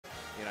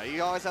You know,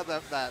 you always have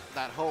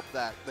that hope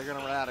that they're going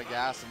to run out of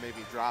gas and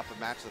maybe drop a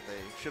match that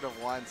they should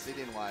have won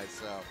seeding-wise.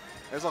 So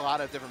there's a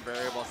lot of different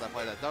variables that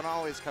play that don't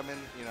always come in,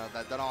 you know,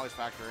 that don't always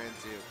factor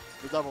into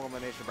the double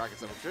elimination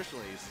brackets that we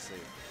traditionally used to see.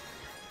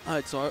 All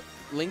right, so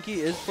Linky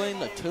is playing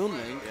the Toon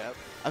Link. Yep.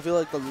 I feel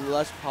like the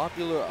less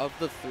popular of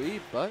the three,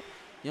 but,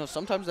 you know,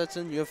 sometimes that's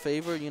in your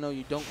favor. You know,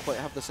 you don't quite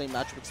have the same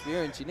matchup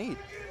experience you need.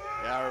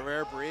 Yeah, a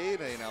rare breed.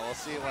 You know, we'll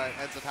see what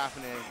ends up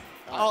happening.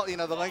 All, you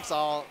know, the Links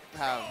all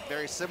have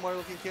very similar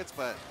looking kits,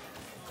 but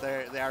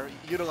they are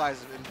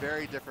utilized in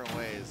very different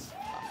ways.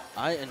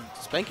 And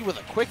Spanky with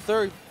a quick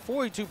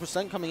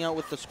 42% coming out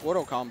with the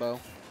Squirtle combo.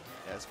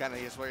 Yeah, it's kind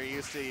of what you're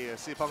used to. You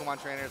see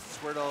Pokemon trainers, the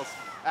Squirtles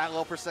at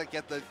low percent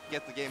get the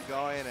game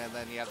going, and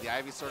then you have the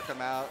Ivysaur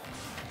come out,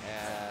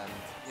 and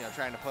you know,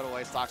 trying to put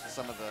away stocks with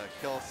some of the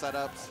kill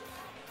setups,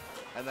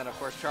 and then of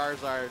course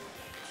Charizard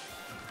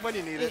when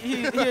you need it.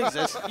 He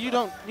exists. You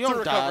don't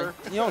die. Recover.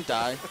 You don't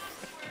die.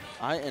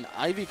 And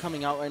Ivy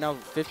coming out right now,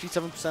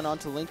 57%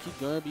 onto Linky,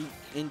 going to be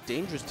in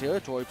dangerous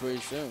territory pretty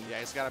soon. Yeah,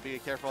 he's got to be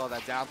careful of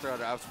that down throw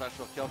to up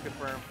special kill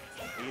confirm.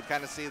 And you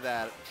kind of see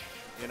that,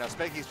 you know,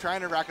 Spanky's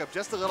trying to rack up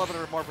just a little bit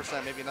more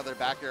percent, maybe another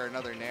back air or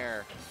another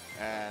nair,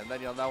 and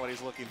then you'll know what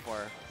he's looking for.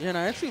 Yeah, and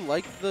I actually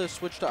like the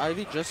switch to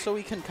Ivy just so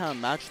he can kind of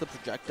match the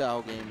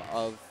projectile game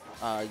of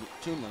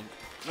Toon Link.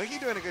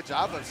 Linky doing a good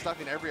job of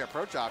stuffing every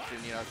approach option,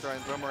 you know,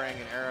 throwing Boomerang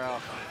and Arrow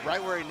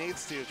right where he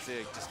needs to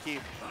just keep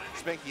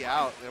Spanky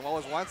out. And what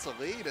was once a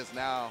lead is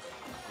now,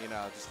 you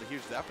know, just a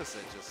huge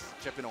deficit, just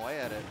chipping away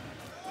at it.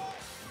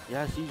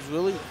 Yeah, he's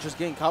really just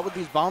getting caught with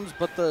these bombs,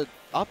 but the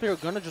up air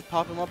gonna just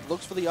pop him up,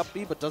 looks for the up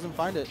B, but doesn't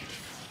find it.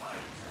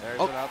 There's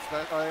an up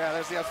special. Oh yeah,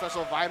 there's the up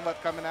special Vine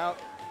Whip coming out.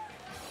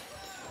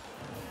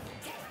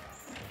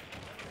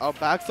 Oh,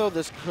 back throw,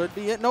 this could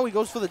be it. No, he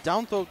goes for the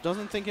down throw,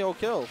 doesn't think he'll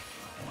kill.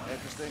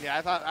 Interesting.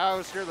 Yeah, I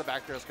was sure the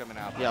back throw's coming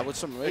out. Yeah, with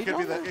some rage.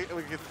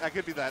 It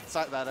could be that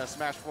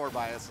Smash 4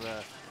 bias.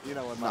 You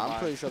know, in my mind. I'm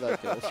pretty sure that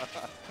kills.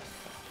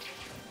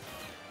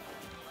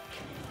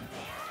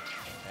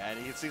 And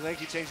you can see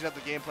Linky changing up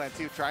the game plan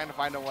too, trying to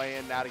find a way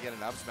in now to get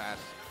an up smash.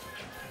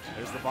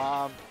 There's the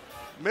bomb.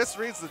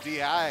 Misreads the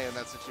DI in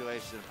that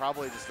situation.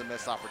 Probably just a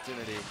missed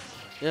opportunity.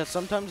 Yeah,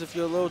 sometimes if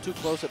you're a little too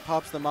close, it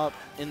pops them up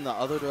in the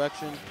other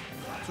direction.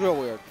 It's real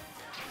weird.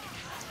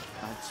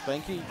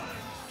 Spanky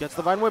gets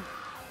the Vine Whip.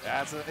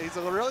 Yeah, he's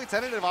really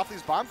tentative off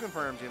these bomb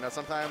confirms. You know,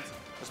 sometimes,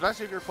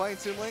 especially if you're playing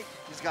Toon Link,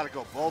 he's got to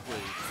go boldly.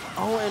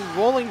 Oh, and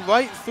rolling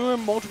right through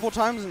him multiple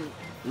times, and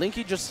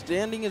Linky just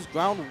standing his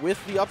ground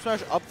with the up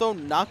smash. Up throw,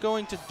 not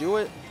going to do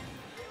it.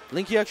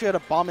 Linky actually had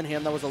a bomb in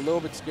hand that was a little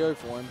bit scary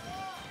for him.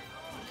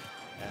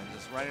 And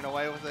just running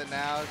away with it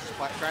now, just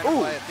trying to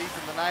play a Thief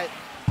in the Night,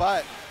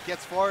 but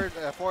gets forward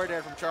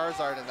air from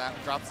Charizard, and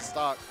that drops the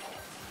stock.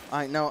 All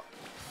right, now,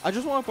 I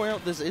just want to point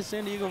out this is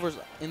San Diego versus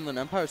Inland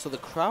Empire, so the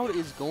crowd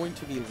is going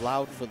to be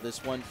loud for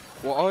this one.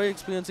 We're already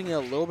experiencing it a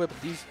little bit,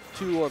 but these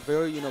two are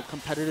very, you know,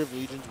 competitive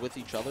regions with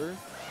each other.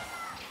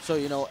 So,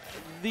 you know,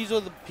 these are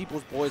the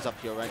people's boys up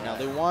here right now.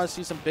 They want to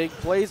see some big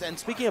plays. And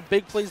speaking of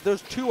big plays,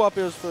 there's two up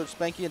airs for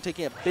Spanky and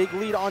taking a big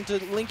lead onto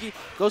Linky.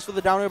 Goes for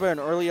the down air, but an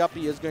early up,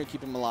 he is going to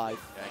keep him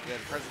alive. Yeah,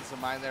 good presence of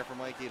mind there from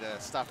Linky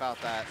to stuff out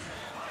that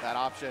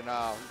option.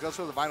 Goes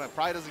for the Vine Whip,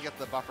 probably doesn't get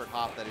the buffered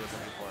hop that he was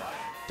looking for.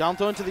 Down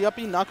throw into the up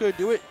B, not going to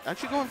do it.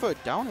 Actually going for a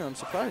down air, I'm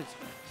surprised.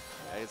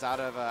 Yeah, he's out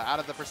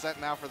of the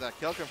percent now for the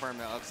kill confirm,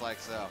 it looks like,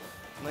 so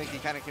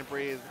Linky kind of can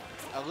breathe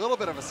a little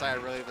bit of a sigh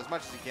of relief as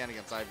much as he can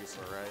against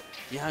Ivysaur, right?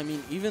 Yeah, I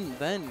mean, even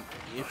then,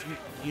 if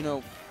you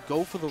know,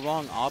 go for the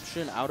wrong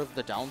option out of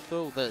the down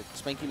throw that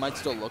Spanky might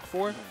still look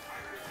for,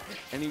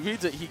 and he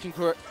reads it, he can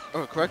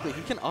correctly,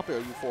 he can up air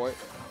you for it.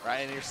 Right,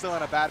 and you're still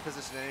in a bad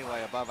position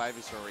anyway above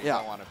Ivysaur where you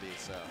don't want to be,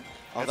 so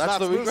oh, it's that's not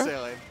the smooth regret.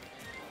 sailing.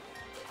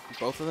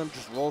 Both of them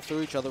just roll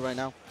through each other right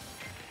now.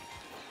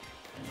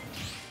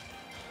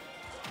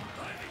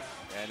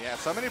 And yeah,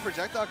 so many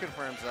projectile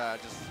confirms,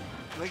 just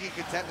Linky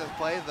content to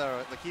play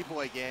the keep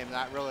away game,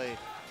 not really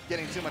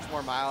getting too much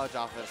more mileage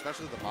off it,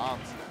 especially the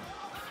bombs.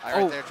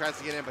 Right there, tries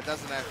to get in, but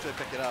doesn't actually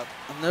pick it up.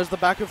 And there's the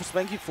back air for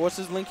Spanky,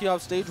 forces Linky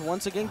off stage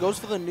once again, goes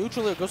for the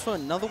neutral air, goes for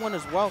another one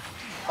as well.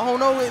 Oh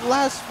no, it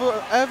lasts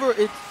forever.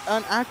 It's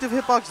an active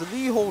hitbox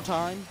the whole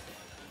time.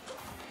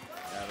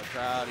 Yeah, the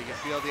crowd, you can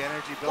feel the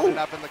energy building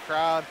up in the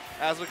crowd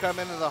as we come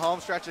into the home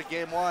stretch of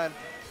game one.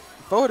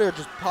 Forward air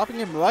just popping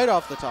him right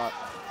off the top.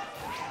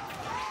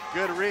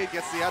 Good read,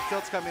 gets the up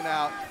tilts coming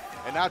out.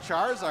 And now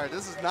Charizard,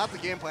 this is not the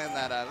game plan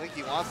that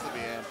Linky wants to be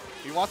in.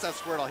 He wants that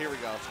Squirtle. Here we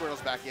go.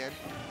 Squirtle's back in.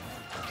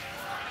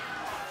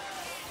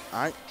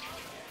 All right.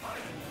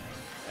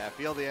 Yeah,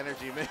 feel the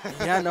energy, man.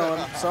 Yeah, no,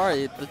 I'm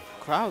sorry. The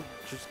crowd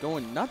just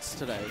going nuts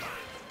today.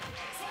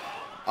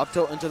 Up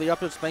tilt into the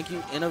up air.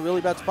 Spanky in a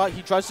really bad spot.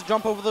 He tries to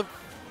jump over the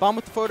bomb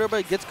with the forward air,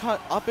 but gets caught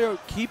up air,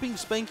 keeping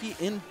Spanky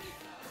in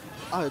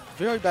a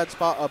very bad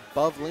spot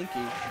above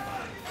Linky.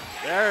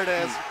 There it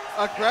is.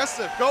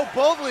 Aggressive. Go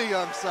boldly,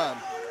 young son.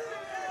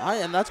 All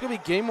right, and that's going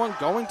to be game one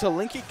going to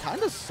Linky.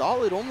 Kind of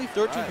solid, only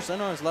 13%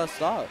 on his last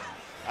stop.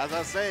 As I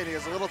was saying, he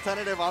was a little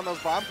tentative on those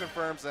bomb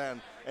confirms, and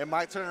it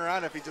might turn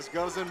around if he just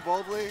goes in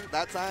boldly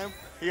that time.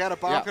 He had a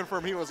bomb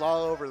confirm. He was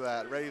all over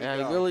that, ready to go.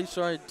 Yeah, he really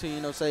started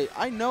to, say,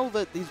 I know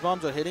that these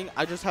bombs are hitting.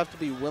 I just have to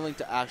be willing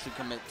to actually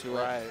commit to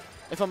it. Right.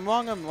 If I'm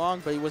wrong, I'm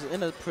wrong, but he was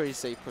in a pretty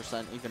safe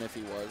percent, even if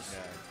he was. Yeah.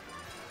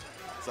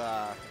 It's,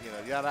 you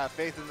gotta have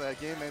faith in the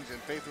game engine,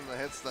 faith in the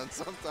hit stun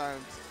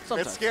sometimes.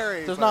 It's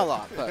scary. There's not a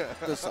lot, but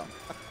there's some.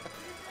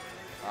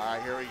 All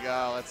right, here we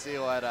go. Let's see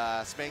what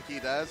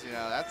Spanky does.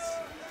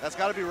 That's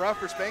got to be rough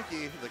for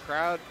Spanky. The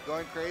crowd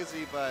going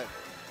crazy,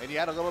 and you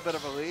had a little bit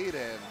of a lead,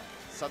 and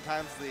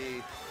sometimes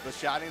the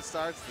shouting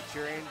starts, the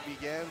cheering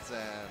begins,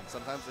 and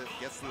sometimes it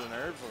gets to the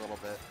nerves a little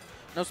bit.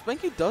 Now,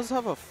 Spanky does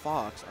have a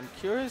Fox. I'm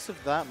curious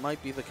if that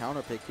might be the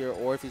counter pick here,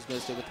 or if he's going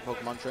to stay with the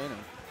Pokemon Trainer.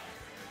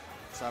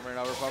 Summering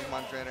over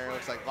Pokemon Trainer.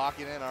 Looks like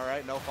locking in. All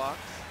right, no Fox.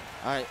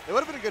 All right. It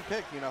would have been a good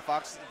pick.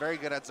 Fox very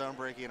good at zone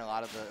breaking. A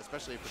lot of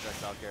especially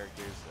projectile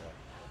characters.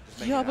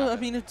 Yeah, but I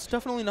mean, it's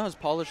definitely not as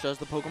polished as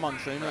the Pokemon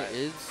Trainer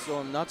is, so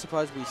I'm not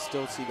surprised we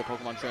still see the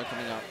Pokemon Trainer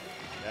coming out.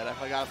 Yeah,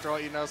 definitely got to throw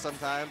it,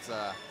 sometimes.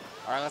 All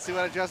right, let's see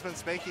what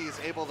adjustments Spanky is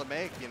able to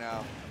make,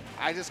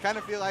 I just kind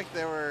of feel like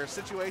there were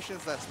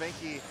situations that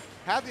Spanky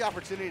had the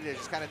opportunity to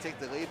just kind of take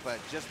the lead, but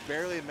just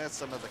barely missed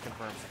some of the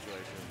confirmed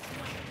situations.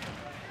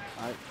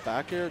 All right,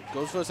 back air,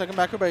 goes for a second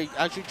back air, but he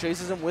actually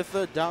chases him with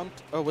the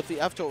with the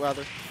F tilt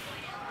rather.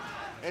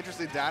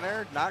 Interesting down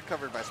air, not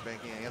covered by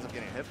Spanky, and he ends up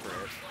getting hit for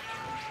it.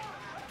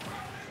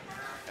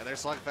 And they're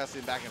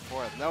slugfesting back and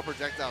forth. No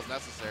projectiles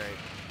necessary.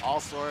 All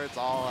swords,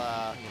 all,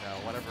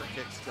 whatever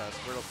kicks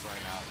Squirtle's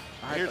throwing out.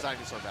 Right, here's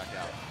Ivysaur back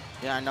out.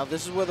 Yeah, now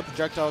this is where the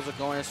projectiles are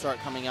going to start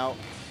coming out.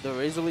 The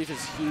Razor Leaf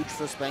is huge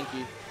for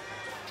Spanky.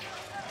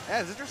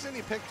 Yeah, it's interesting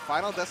he picked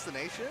Final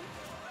Destination.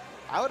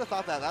 I would have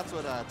thought that's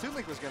what Toon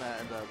Link was going to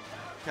end up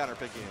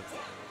counter-picking.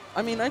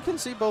 I mean, I can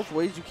see both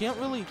ways. You can't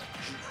really,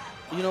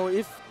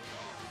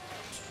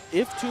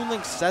 if Toon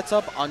Link sets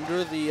up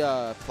under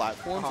the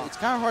platforms, it's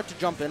kind of hard to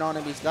jump in on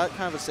him. He's got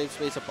kind of a safe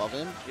space above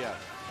him. Yeah.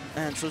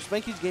 And so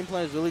Spanky's game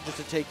plan is really just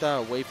to take that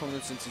away from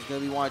him, since he's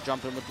going to want to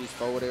jump in with these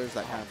forward airs,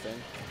 that kind of thing.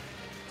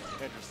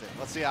 Interesting.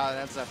 Let's see how it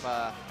ends up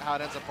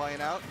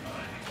playing out.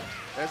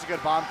 There's a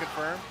good bomb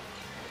confirmed.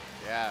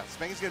 Yeah,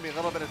 Spanky's going to be in a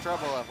little bit of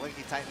trouble if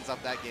Linky tightens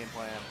up that game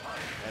plan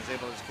and is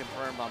able to just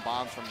confirm on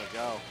bombs from the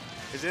go.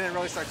 Because he didn't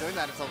really start doing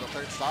that until the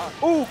third stock.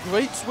 Oh,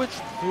 great switch.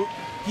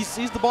 He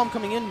sees the bomb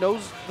coming in,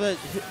 knows that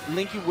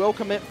Linky will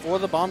commit for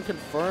the bomb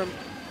confirm.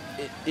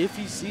 If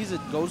he sees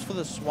it, goes for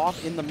the swap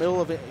in the middle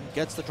of it and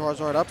gets the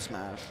Charizard up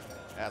smash.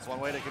 That's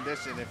one way to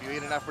condition. If you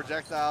eat enough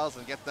projectiles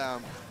and get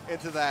them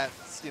into that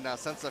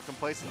sense of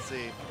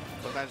complacency,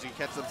 sometimes you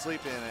can catch them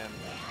sleeping and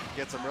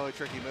get some really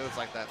tricky moves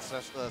like that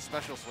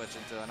special switch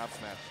into an up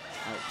smash.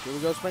 All right, here we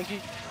go,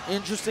 Spanky.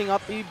 Interesting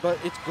up B, but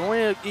it's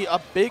going to be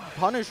a big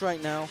punish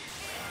right now.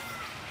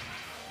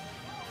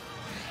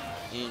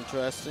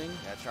 Interesting.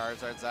 Yeah,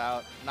 Charizard's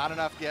out. Not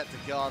enough yet to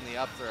kill on the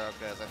up throw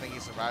because I think he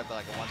survived at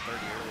like a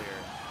 130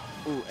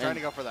 earlier. Ooh, trying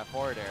to go for that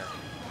forward air.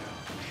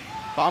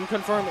 Bomb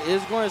confirm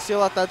is going to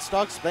seal out that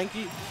stock.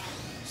 Spanky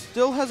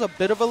still has a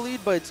bit of a lead,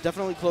 but it's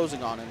definitely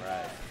closing on him.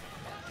 Right.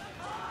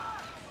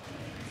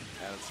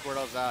 And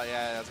Squirtle's out.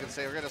 Yeah, I was going to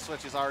say we're going to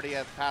switch. He's already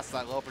past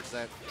that low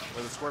percent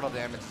where the Squirtle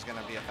damage is going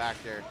to be a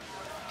factor.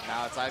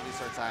 Now it's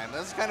Ivysaur time.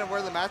 This is kind of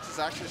where the match has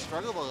actually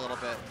struggled a little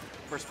bit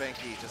for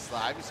Spanky, just the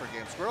Ivysaur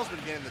game. Squirtle's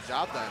been getting the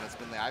job done. It's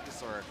been the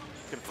Ivysaur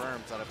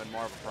confirms that have been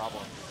more of a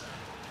problem.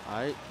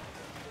 All right.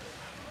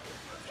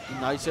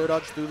 Nice air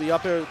dodge through the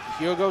up air.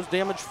 Here goes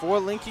damage for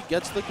Linky.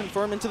 Gets the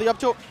confirm into the up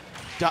tilt.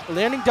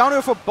 Landing down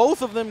air for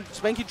both of them.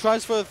 Spanky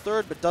tries for a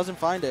third, but doesn't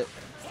find it.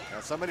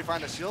 Yeah, somebody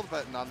find a shield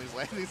button on these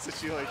landing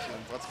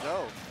situations. Let's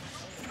go.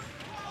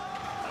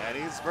 And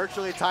he's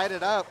virtually tied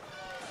it up.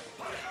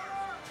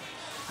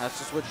 Has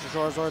to switch to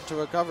Charizard to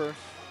recover.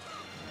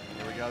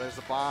 Here we go. There's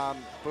the bomb.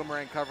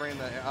 Boomerang covering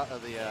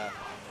the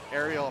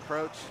aerial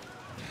approach.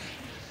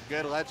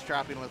 Good ledge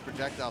trapping with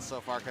projectiles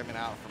so far coming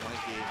out from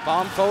Linky.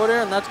 Bomb forward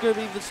air, and that's going to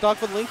be the stock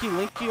with Linky.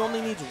 Linky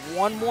only needs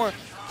one more.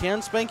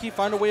 Can Spanky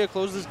find a way to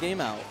close this game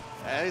out?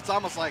 And it's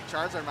almost like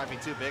Charizard might be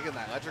too big in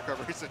that ledge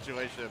recovery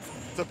situation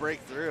to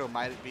break through.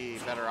 Might be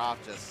better off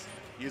just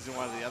using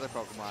one of the other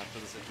Pokemon for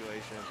the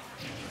situation.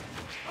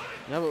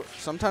 Yeah, but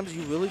sometimes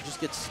you really just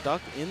get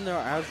stuck in there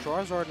as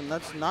Charizard, and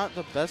that's not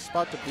the best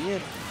spot to be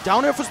in.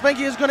 Down air for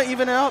Spanky is going to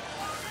even it out.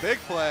 Big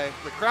play.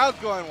 The crowd's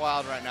going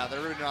wild right now. They're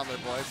rooting on their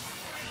boys.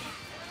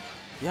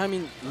 Yeah, I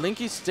mean,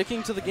 Linky's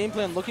sticking to the game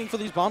plan, looking for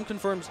these bomb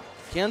confirms.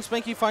 Can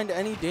Spanky find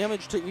any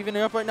damage to even it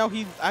up right now?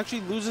 He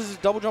actually loses his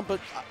double jump, but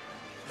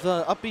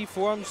the up B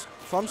from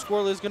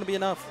Squirtle is going to be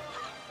enough.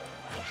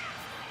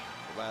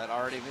 But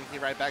already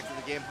Linky right back to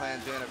the game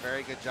plan, doing a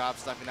very good job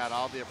stuffing out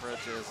all the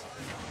approaches.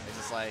 It's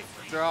just like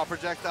throw out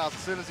projectiles. As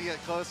soon as you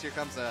get close, here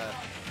comes a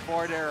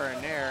forward air or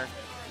a nair.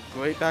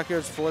 Great back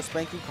airs for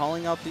Spanky,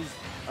 calling out these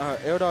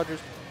air dodgers.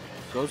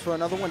 Goes for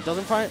another one,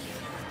 doesn't find it.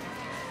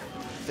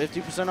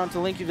 50% onto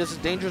Linky. This is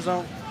danger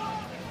zone.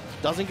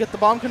 Doesn't get the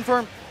bomb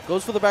confirmed.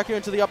 Goes for the back air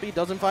into the up B.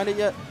 Doesn't find it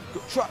yet.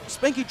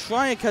 Spanky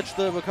trying to catch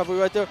the recovery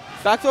right there.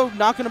 Back throw,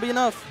 not going to be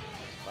enough.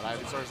 But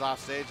Ivysaur's off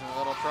stage in a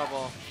little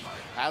trouble.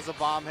 Has a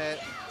bomb hit.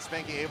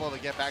 Spanky able to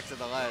get back to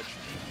the ledge.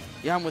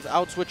 Yeah, and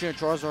without switching a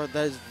Charizard,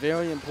 that is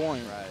very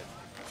important. Right.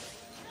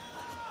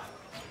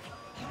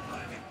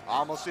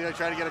 Almost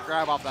trying to get a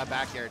grab off that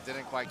back air.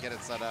 Didn't quite get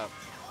it set up.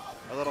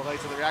 A little late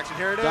to the reaction.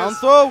 Here it is. Down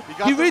throw.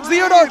 He reads the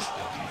air dodge.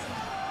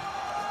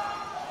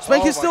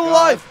 Spanky's still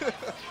alive.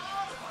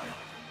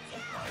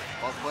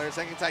 Both players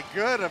hanging tight.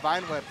 Good a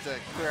vine whip to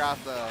clear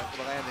out the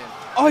landing.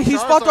 Oh, he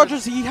spot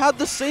dodges. He had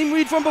the same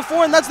read from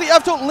before, and that's the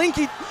F-tilt.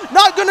 Linky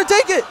not going to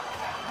take it.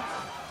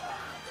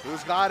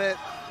 Who's got it?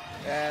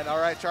 And all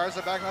right,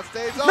 Charizard back on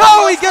stage. Oh,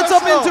 no, he gets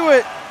up into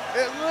it.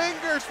 It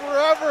lingers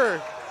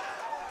forever.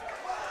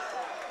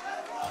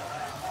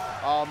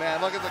 Oh, man,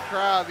 look at the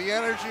crowd, the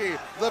energy,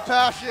 the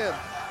passion.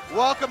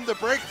 Welcome to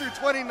BreakThrough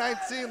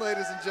 2019,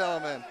 ladies and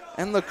gentlemen.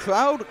 And the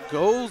crowd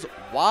goes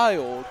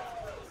wild.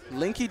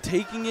 Linky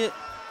taking it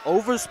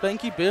over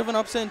Spanky, bit of an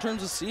upset in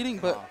terms of seeding,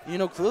 but, you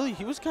know, clearly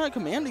he was kind of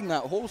commanding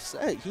that whole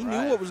set. He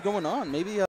knew what was going on. Maybe